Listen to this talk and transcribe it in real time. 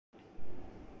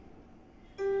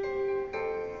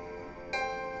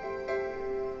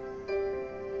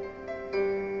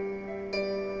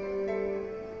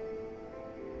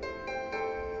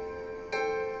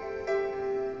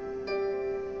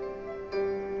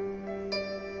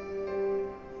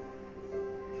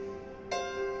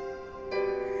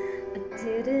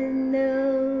Didn't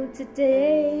know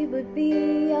today would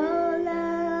be our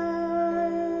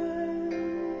last,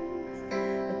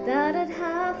 but that I'd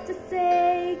have to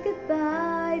say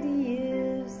goodbye to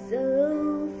you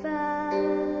so fast.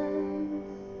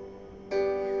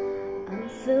 I'm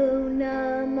so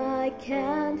numb I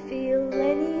can't feel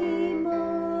anymore,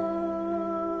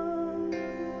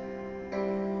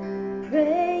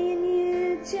 praying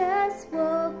you just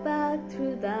walk back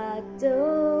through that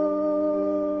door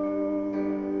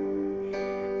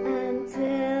and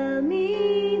tell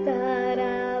me that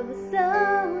I was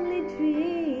only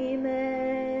dreaming.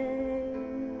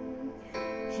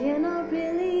 You're not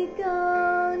really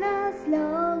gone as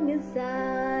long as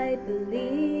I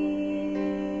believe.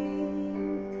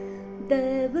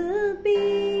 There will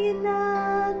be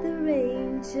another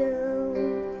angel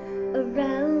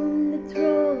around the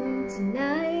throne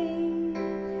tonight.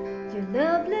 Your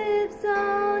love lives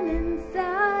on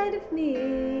inside of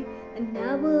me, and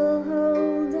I will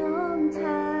hold on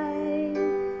tight.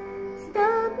 It's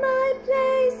not my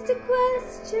place to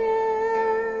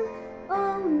question,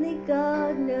 only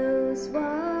God knows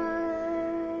why.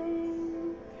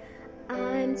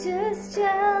 I'm just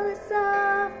jealous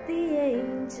of the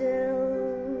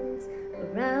angels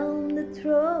around the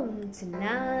throne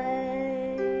tonight.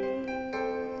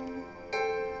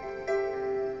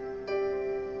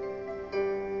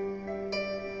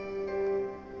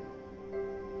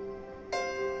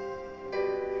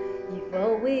 You've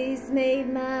always made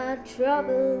my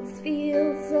troubles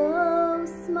feel so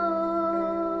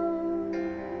small.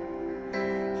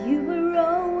 You were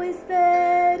always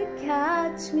there to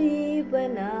catch me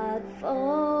when I'd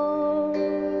fall.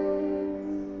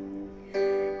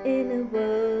 In a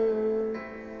world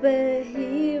where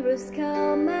heroes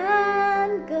come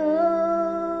and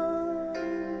go,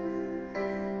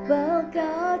 well,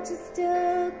 God just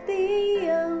took the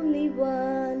only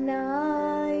one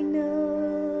I know.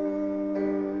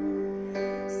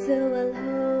 So I'll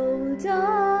hold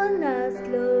on as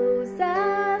close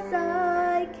as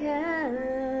I can,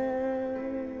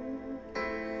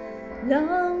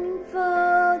 longing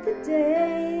for the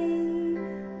day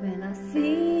when I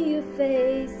see your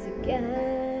face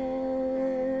again.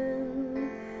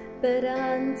 But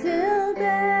until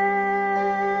then,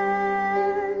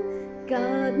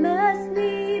 God must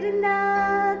lead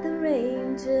another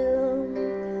angel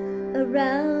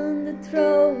around the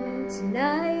throne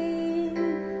tonight.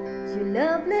 Your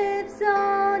love lives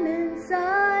on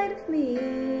inside of me,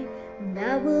 and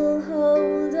I will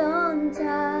hold on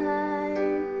tight.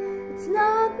 It's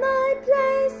not my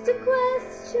place to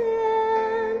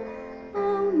question,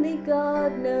 only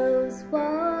God knows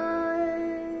why.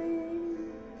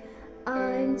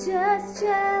 I'm just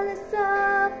jealous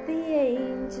of the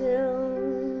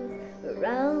angels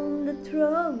around the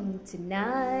throne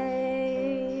tonight,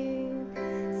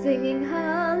 singing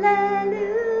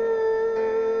hallelujah.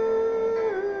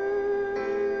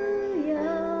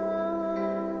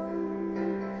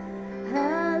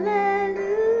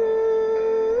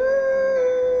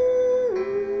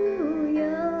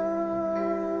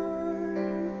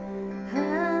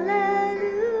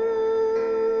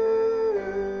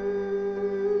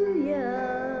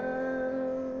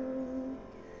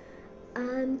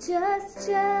 I'm just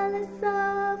jealous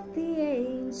of the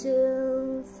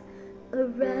angels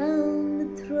around the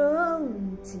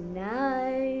throne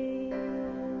tonight.